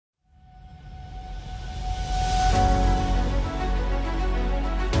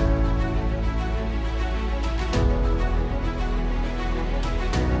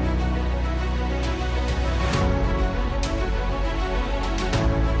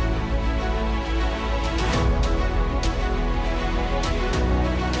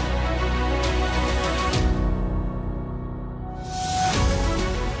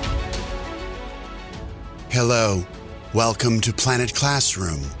Welcome to Planet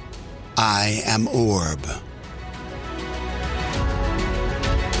Classroom. I am Orb.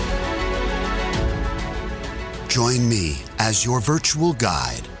 Join me as your virtual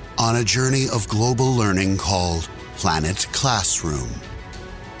guide on a journey of global learning called Planet Classroom.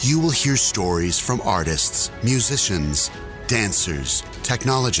 You will hear stories from artists, musicians, dancers,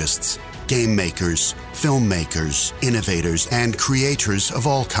 technologists, game makers, filmmakers, innovators, and creators of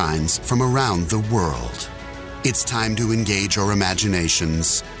all kinds from around the world. It's time to engage our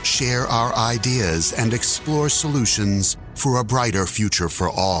imaginations, share our ideas, and explore solutions for a brighter future for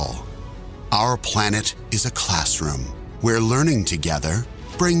all. Our planet is a classroom where learning together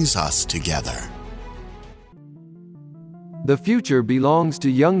brings us together. The future belongs to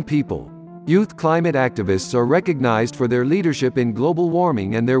young people. Youth climate activists are recognized for their leadership in global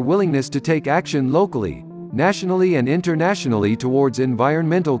warming and their willingness to take action locally, nationally, and internationally towards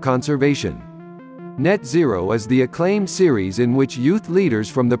environmental conservation. Net Zero is the acclaimed series in which youth leaders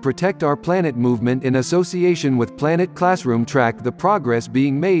from the Protect Our Planet movement in association with Planet Classroom track the progress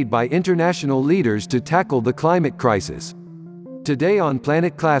being made by international leaders to tackle the climate crisis. Today on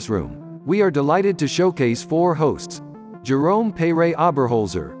Planet Classroom, we are delighted to showcase 4 hosts: Jerôme Peyret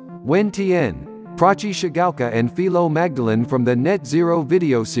Oberholzer, Wen Tian, Prachi Shevgaonkar, and Philo Magdalene from the Net Zero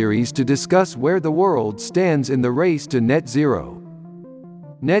video series to discuss where the world stands in the race to net zero.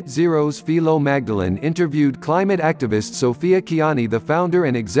 Net Zero's Philo Magdalene interviewed climate activist Sophia Kianni, the founder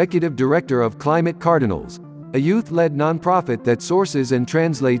and executive director of Climate Cardinals, a youth-led nonprofit that sources and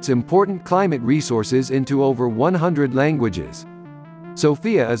translates important climate resources into over 100 languages.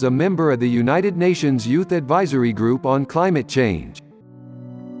 Sophia is a member of the United Nations Youth Advisory Group on Climate Change.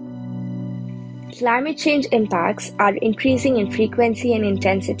 Climate change impacts are increasing in frequency and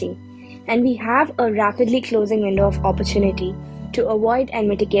intensity, and we have a rapidly closing window of opportunity to avoid and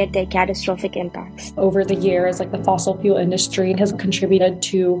mitigate their catastrophic impacts. Over the years, the fossil fuel industry has contributed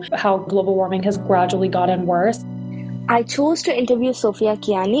to how global warming has gradually gotten worse. I chose to interview Sophia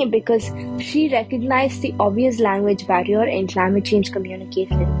Kianni because she recognized the obvious language barrier in climate change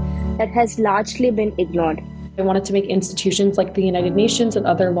communication that has largely been ignored. I wanted to make institutions like the United Nations and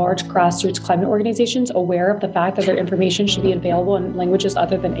other large grassroots climate organizations aware of the fact that their information should be available in languages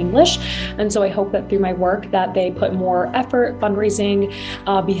other than English. And so I hope that through my work that they put more effort, fundraising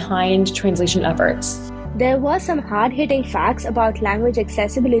behind translation efforts. There were some hard-hitting facts about language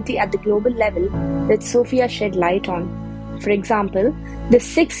accessibility at the global level that Sophia shed light on. For example, the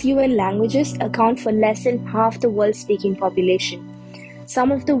 6 UN languages account for less than half the world's speaking population. Some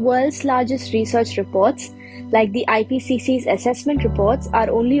of the world's largest research reports, like the IPCC's assessment reports, are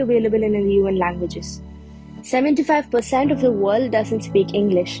only available in the UN languages. 75% of the world doesn't speak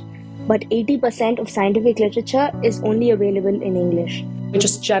English, but 80% of scientific literature is only available in English. We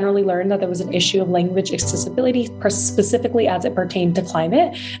just generally learned that there was an issue of language accessibility, specifically as it pertained to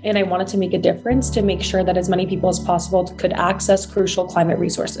climate, and I wanted to make a difference to make sure that as many people as possible could access crucial climate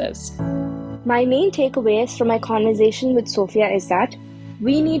resources. My main takeaways from my conversation with Sophia is that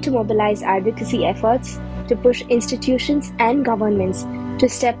we need to mobilize advocacy efforts to push institutions and governments to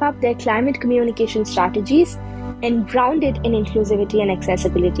step up their climate communication strategies and ground it in inclusivity and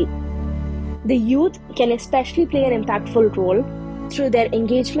accessibility. The youth can especially play an impactful role through their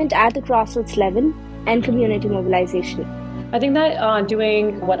engagement at the grassroots level and community mobilization. I think that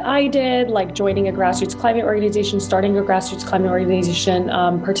doing what I did, like joining a grassroots climate organization, starting a grassroots climate organization,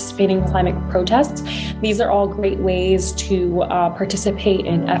 participating in climate protests, these are all great ways to participate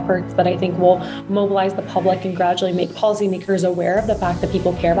in efforts that I think will mobilize the public and gradually make policymakers aware of the fact that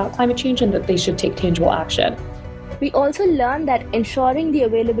people care about climate change and that they should take tangible action. We also learned that ensuring the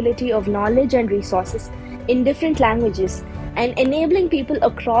availability of knowledge and resources in different languages and enabling people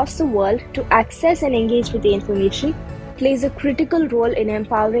across the world to access and engage with the information plays a critical role in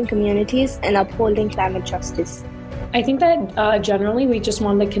empowering communities and upholding climate justice. I think that generally we just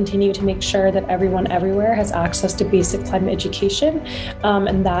want to continue to make sure that everyone everywhere has access to basic climate education,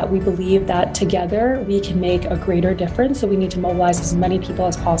 and that we believe that together we can make a greater difference. So we need to mobilize as many people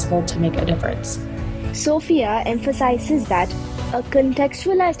as possible to make a difference. Sophia emphasizes that a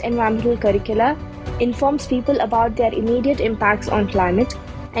contextualized environmental curricula informs people about their immediate impacts on climate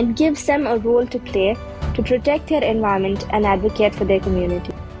and gives them a role to play to protect their environment and advocate for their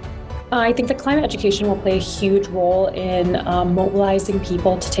community. I think that climate education will play a huge role in mobilizing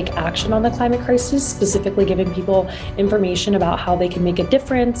people to take action on the climate crisis, specifically giving people information about how they can make a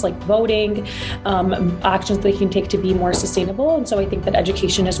difference, like voting, actions they can take to be more sustainable. And so I think that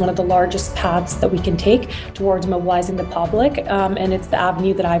education is one of the largest paths that we can take towards mobilizing the public, and it's the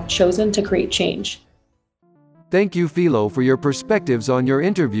avenue that I've chosen to create change. Thank you, Philo, for your perspectives on your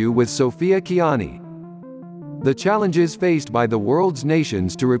interview with Sophia Kianni. The challenges faced by the world's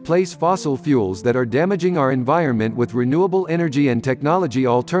nations to replace fossil fuels that are damaging our environment with renewable energy and technology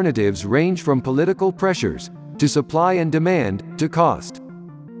alternatives range from political pressures, to supply and demand, to cost.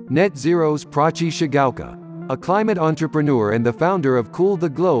 Net Zero's Prachi Shevgaonkar, a climate entrepreneur and the founder of Cool the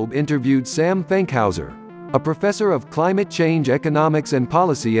Globe, interviewed Sam Fankhauser, a professor of climate change economics and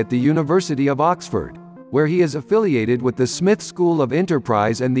policy at the University of Oxford, where he is affiliated with the Smith School of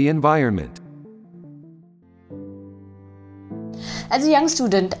Enterprise and the Environment. As a young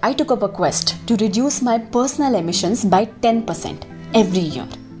student, I took up a quest to reduce my personal emissions by 10% every year.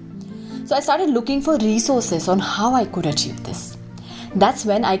 So I started looking for resources on how I could achieve this. That's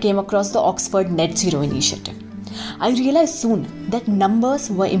when I came across the Oxford Net Zero initiative. I realized soon that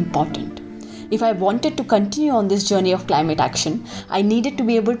numbers were important. If I wanted to continue on this journey of climate action, I needed to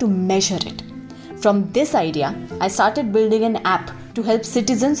be able to measure it. From this idea, I started building an app to help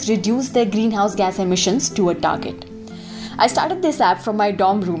citizens reduce their greenhouse gas emissions to a target. I started this app from my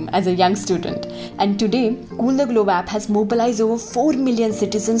dorm room as a young student, and today, Cool the Globe app has mobilized over 4 million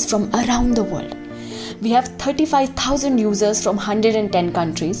citizens from around the world. We have 35,000 users from 110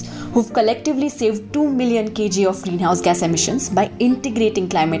 countries who've collectively saved 2 million kg of greenhouse gas emissions by integrating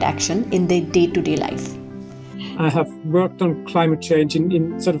climate action in their day-to-day life. I have worked on climate change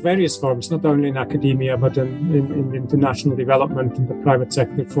in sort of various forms, not only in academia, but in international development in the private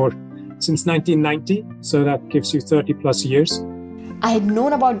sector since 1990, so that gives you 30 plus years. I had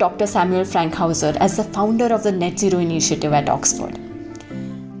known about Dr. Samuel Fankhauser as the founder of the Net Zero initiative at Oxford.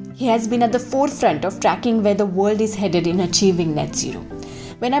 He has been at the forefront of tracking where the world is headed in achieving net zero.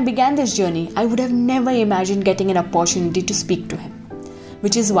 When I began this journey, I would have never imagined getting an opportunity to speak to him,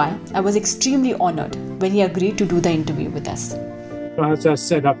 which is why I was extremely honored when he agreed to do the interview with us. As I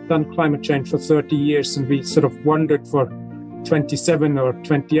said, I've done climate change for 30 years, and we sort of wondered for 27 or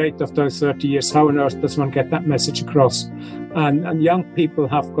 28 of those 30 years, how on earth does one get that message across? And young people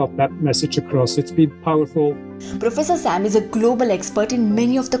have got that message across. It's been powerful. Professor Sam is a global expert in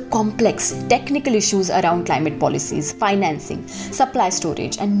many of the complex technical issues around climate policies, financing, supply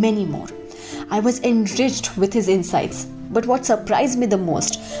storage, and many more. I was enriched with his insights, but what surprised me the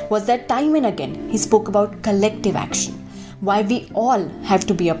most was that time and again he spoke about collective action, why we all have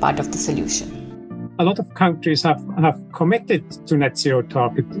to be a part of the solution. A lot of countries have committed to net zero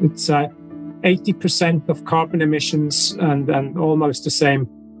target. It's 80% of carbon emissions and almost the same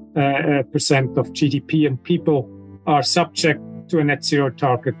percent of GDP, and people are subject to a net zero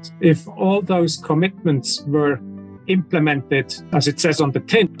target. If all those commitments were implemented, as it says on the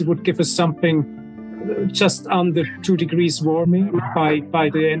tin, it would give us something just under 2 degrees warming by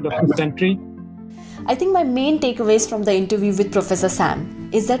the end of the century. I think my main takeaways from the interview with Professor Sam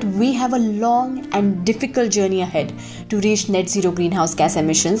is that we have a long and difficult journey ahead to reach net zero greenhouse gas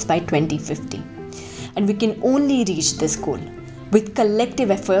emissions by 2050. And we can only reach this goal with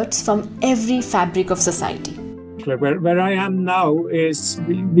collective efforts from every fabric of society. Where I am now is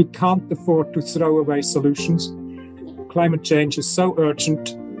we can't afford to throw away solutions. Climate change is so urgent,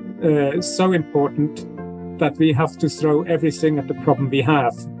 so important, that we have to throw everything at the problem we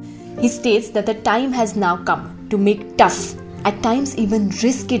have. He states that the time has now come to make tough, at times even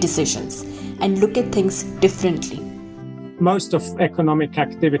risky decisions, and look at things differently. Most of economic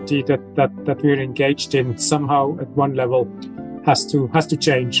activity that we're engaged in somehow at one level has to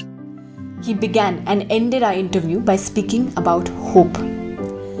change. He began and ended our interview by speaking about hope.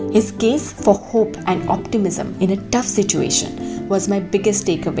 His case for hope and optimism in a tough situation was my biggest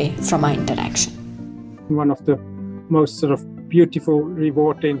takeaway from our interaction. One of the most sort of beautiful,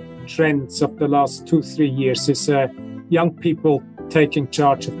 rewarding trends of the last 2-3 years is young people taking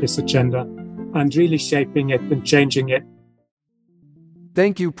charge of this agenda and really shaping it and changing it.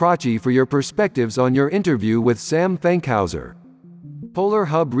 Thank you, Prachi, for your perspectives on your interview with Sam Fankhauser. Polar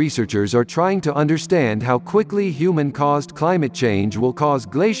Hub researchers are trying to understand how quickly human-caused climate change will cause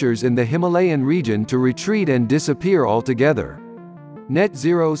glaciers in the Himalayan region to retreat and disappear altogether. Net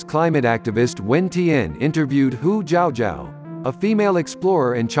Zero's climate activist Wen Tian interviewed Jiaojiao, a female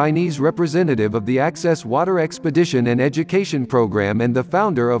explorer and Chinese representative of the Access Water Expedition and Education Program and the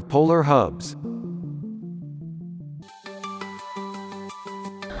founder of Polar Hubs.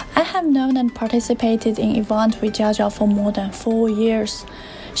 I have known and participated in events with Jiaojiao for more than 4 years.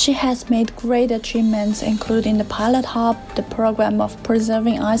 She has made great achievements, including the Pilot Hub, the program of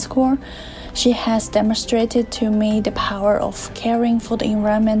preserving ice core. She has demonstrated to me the power of caring for the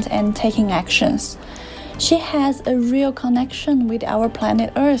environment and taking actions. She has a real connection with our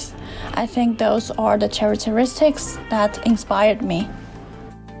planet Earth. I think those are the characteristics that inspired me.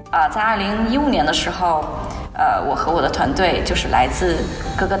 在2015年的时候，我和我的团队就是来自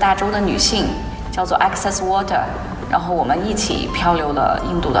各个大洲的女性，叫做 Access Water， 然后我们一起漂流了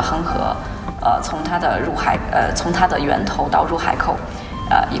印度的恒河，从它的源头到入海口，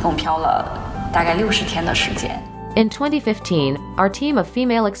一共漂了大概60天的时间。In 2015, our team of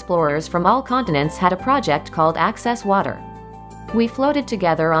female explorers from all continents had a project called Access Water. We floated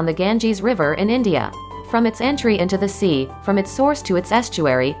together on the Ganges River in India. From its entry into the sea, from its source to its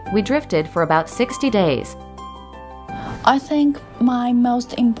estuary, we drifted for about 60 days. I think my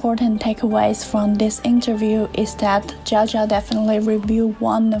most important takeaways from this interview is that Jiaojiao definitely revealed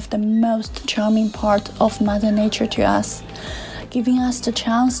one of the most charming parts of Mother Nature to us, giving us the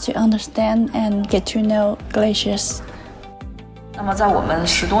chance to understand and get to know glaciers. 那么在我们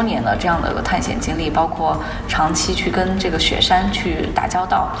10多年的这样的一个探险经历，包括长期去跟这个雪山去打交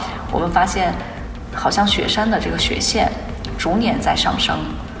道，我们发现好像雪山的这个雪线逐年在上升，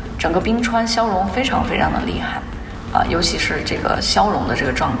整个冰川消融非常非常的厉害。尤其是这个消融的这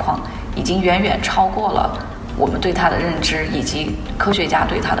个状况，已经远远超过了我们对它的认知以及科学家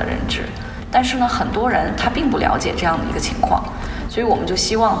对它的认知。但是呢，很多人他并不了解这样的一个情况，所以我们就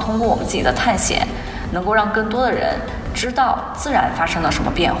希望通过我们自己的探险，能够让更多的人知道自然发生了什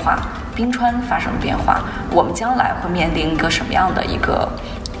么变化，冰川发生了变化，我们将来会面临一个什么样的一个，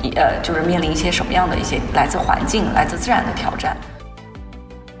就是面临一些什么样的一些来自环境、来自自然的挑战。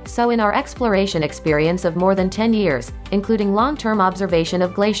So in our exploration experience of more than 10 years, including long-term observation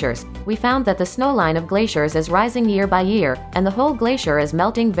of glaciers, we found that the snowline of glaciers is rising year by year, and the whole glacier is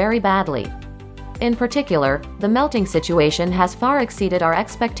melting very badly. In particular, the melting situation has far exceeded our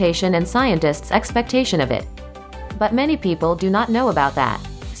expectation and scientists' expectation of it. But many people do not know about that.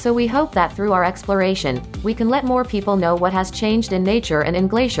 So we hope that through our exploration, we can let more people know what has changed in nature and in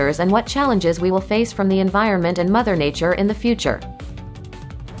glaciers and what challenges we will face from the environment and Mother Nature in the future.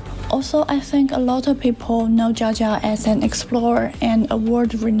 Also, I think a lot of people know Jiaojiao as an explorer and a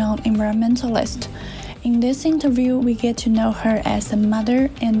world-renowned environmentalist. In this interview, we get to know her as a mother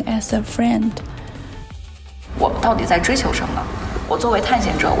and as a friend. 我到底在追求什么？我作为探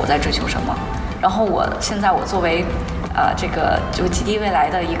险者，我在追求什么？然后现在我作为这个极地未来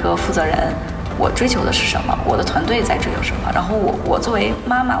的一个负责人，我追求的是什么？我的团队在追求什么？然后我作为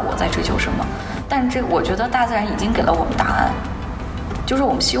妈妈，我在追求什么？但我觉得大自然已经给了我们答案。就是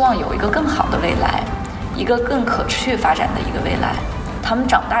我们希望有一个更好的未来，一个更可持续发展的一个未来。他们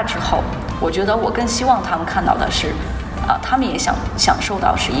长大之后，我觉得我更希望他们看到的是，他们也享受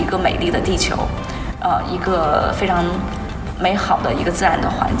到是一个美丽的地球，一个非常美好的一个自然的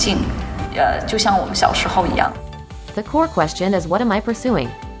环境，就像我们小时候一样。The core question is, what am I pursuing?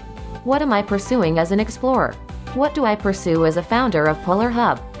 What am I pursuing as an explorer? What do I pursue as a founder of Polar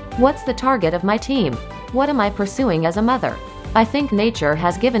Hub? What's the target of my team? What am I pursuing as a mother? I think nature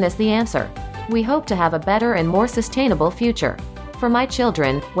has given us the answer. We hope to have a better and more sustainable future. For my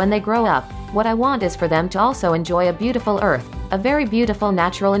children, when they grow up, what I want is for them to also enjoy a beautiful earth, a very beautiful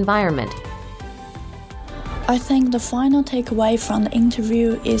natural environment. I think the final takeaway from the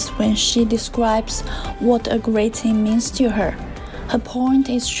interview is when she describes what a great team means to her. Her point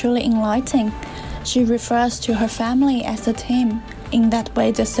is truly enlightening. She refers to her family as a team. In that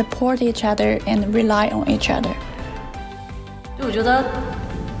way, they support each other and rely on each other. 我觉得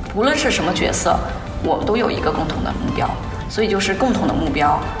无论是什么角色，我们都有一个共同的目标，所以就是共同的目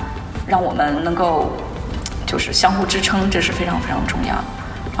标让我们能够就是相互支撑，这是非常非常重要，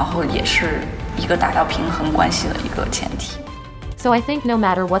然后也是一个达到平衡关系的一个前提。 So I think no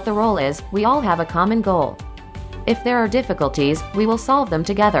matter what the role is, we all have a common goal. If there are difficulties, we will solve them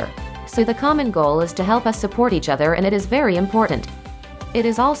together. So the common goal is to help us support each other, and it is very important. It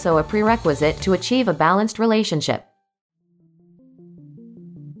is also a prerequisite to achieve a balanced relationship.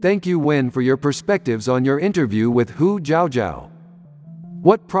 Thank you, Wen, for your perspectives on your interview with Hu Jiaojiao.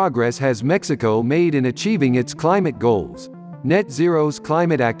 What progress has Mexico made in achieving its climate goals? Net Zero's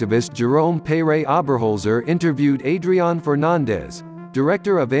climate activist Jerôme Peyret Oberholzer interviewed Adrián Fernández,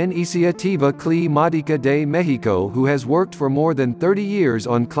 director of Iniciativa Climática de Mexico, who has worked for more than 30 years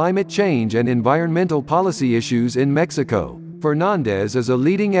on climate change and environmental policy issues in Mexico. Fernández is a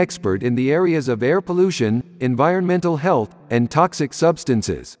leading expert in the areas of air pollution, environmental health, and toxic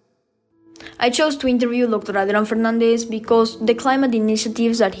substances. I chose to interview Dr. Adrián Fernández because the climate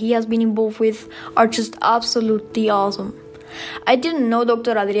initiatives that he has been involved with are just absolutely awesome. I didn't know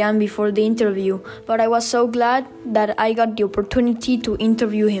Dr. Adrián before the interview, but I was so glad that I got the opportunity to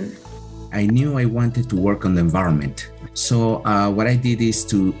interview him. I knew I wanted to work on the environment. So what I did is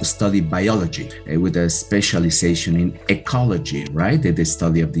to study biology with a specialization in ecology, right? The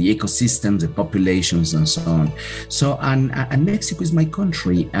study of the ecosystems, the populations, and so on. So, and Mexico is my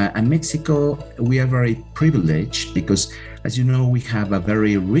country. And Mexico, we are very privileged because, as you know, we have a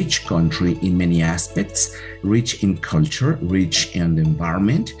very rich country in many aspects, rich in culture, rich in the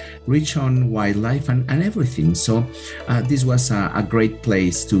environment, rich on wildlife and everything. So this was a great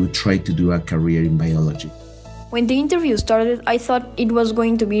place to try to do a career in biology. When the interview started, I thought it was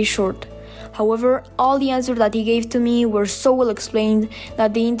going to be short. However, all the answers that he gave to me were so well explained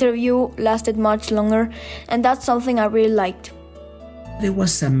that the interview lasted much longer, and that's something I really liked. There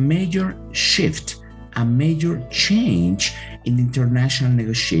was a major shift, a major change in international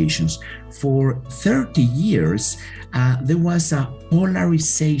negotiations. For 30 years, there was a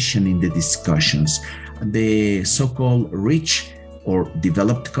polarization in the discussions. The so-called rich or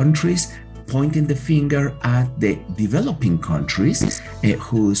developed countries pointing the finger at the developing countries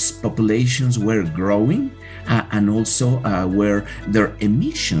whose populations were growing and also where their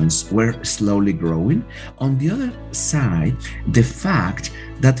emissions were slowly growing. On the other side, the fact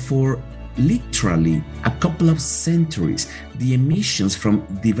that for literally a couple of centuries, the emissions from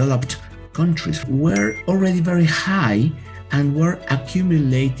developed countries were already very high and were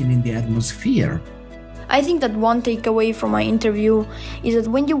accumulating in the atmosphere. I think that one takeaway from my interview is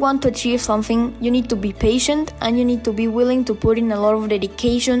that when you want to achieve something, you need to be patient and you need to be willing to put in a lot of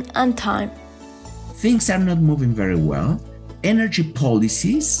dedication and time. Things are not moving very well. Energy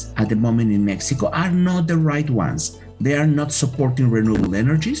policies at the moment in Mexico are not the right ones. They are not supporting renewable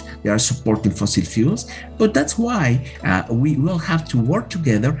energies, they are supporting fossil fuels. But that's why we will have to work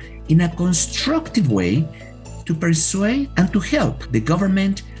together in a constructive way to persuade and to help the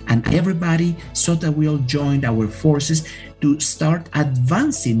government and everybody so that we all join our forces to start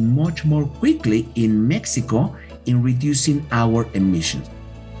advancing much more quickly in Mexico in reducing our emissions.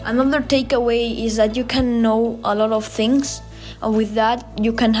 Another takeaway is that you can know a lot of things, and with that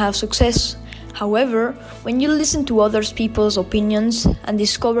you can have success. However, when you listen to other people's opinions and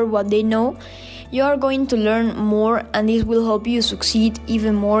discover what they know, you are going to learn more, and this will help you succeed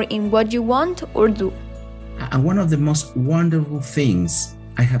even more in what you want or do. And one of the most wonderful things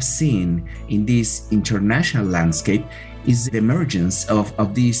I have seen in this international landscape is the emergence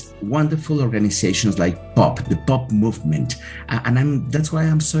of these wonderful organizations like POP, the POP movement. And that's why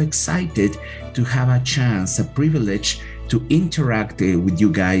I'm so excited to have a chance, a privilege to interact with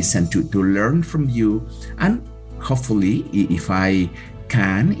you guys and to learn from you. And hopefully, if I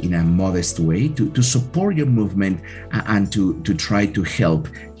can, in a modest way, to support your movement and to try to help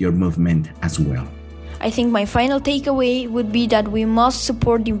your movement as well. I think my final takeaway would be that we must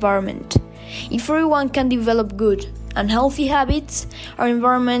support the environment. If everyone can develop good and healthy habits, our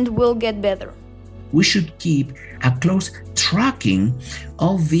environment will get better. We should keep a close tracking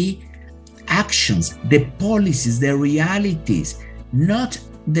of the actions, the policies, the realities, not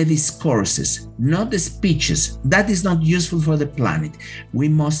the discourses, not the speeches. That is not useful for the planet. We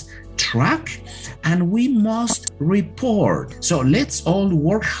must track and we must report. So let's all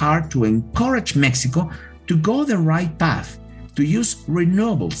work hard to encourage Mexico to go the right path, to use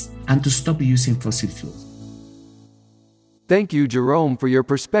renewables and to stop using fossil fuels. Thank you, Jerome, for your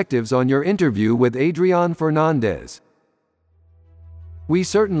perspectives on your interview with Adrián Fernández. We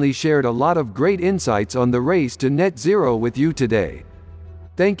certainly shared a lot of great insights on the race to net zero with you today.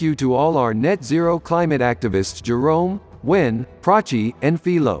 Thank you to all our net zero climate activists Jerome, Wen, Prachi, and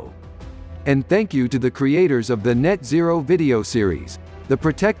Philo. And thank you to the creators of the Net Zero video series, the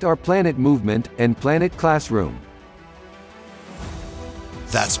Protect Our Planet movement and Planet Classroom.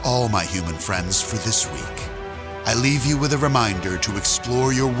 That's all, my human friends, for this week. I leave you with a reminder to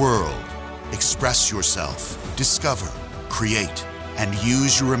explore your world, express yourself, discover, create, and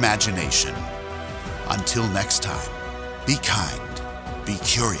use your imagination. Until next time, be kind, be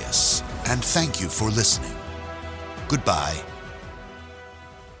curious, and thank you for listening. Goodbye.